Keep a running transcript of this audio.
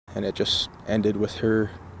and it just ended with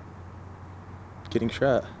her getting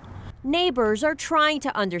shot. Neighbors are trying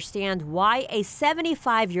to understand why a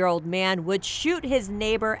 75-year-old man would shoot his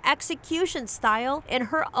neighbor execution style in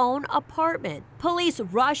her own apartment. Police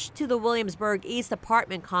rushed to the Williamsburg East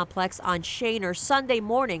apartment complex on Shaner Sunday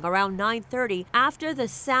morning around 9:30 after the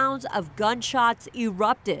sounds of gunshots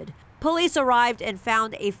erupted. Police arrived and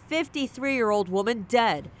found a 53-year-old woman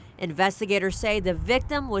dead. Investigators say the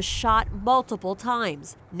victim was shot multiple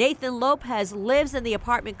times. Nathan Lopez lives in the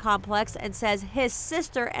apartment complex and says his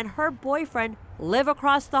sister and her boyfriend live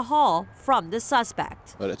across the hall from the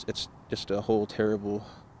suspect. But it's just a whole terrible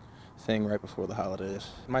thing right before the holidays.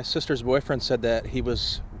 My sister's boyfriend said that he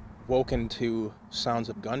was woken to sounds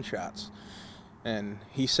of gunshots, and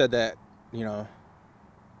he said that, you know,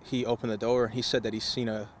 he opened the door and he said that he's seen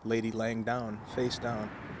a lady laying down, face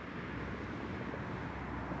down.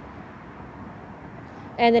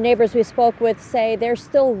 And the neighbors we spoke with say they're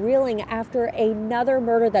still reeling after another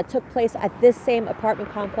murder that took place at this same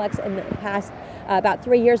apartment complex in the past, about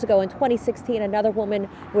 3 years ago in 2016. Another woman,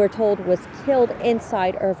 we're told, was killed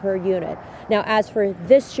inside of her unit. Now, as for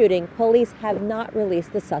this shooting, police have not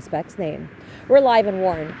released the suspect's name. We're live in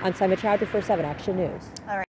Warren. I'm Simon Chowdhury for 7 Action News. All right.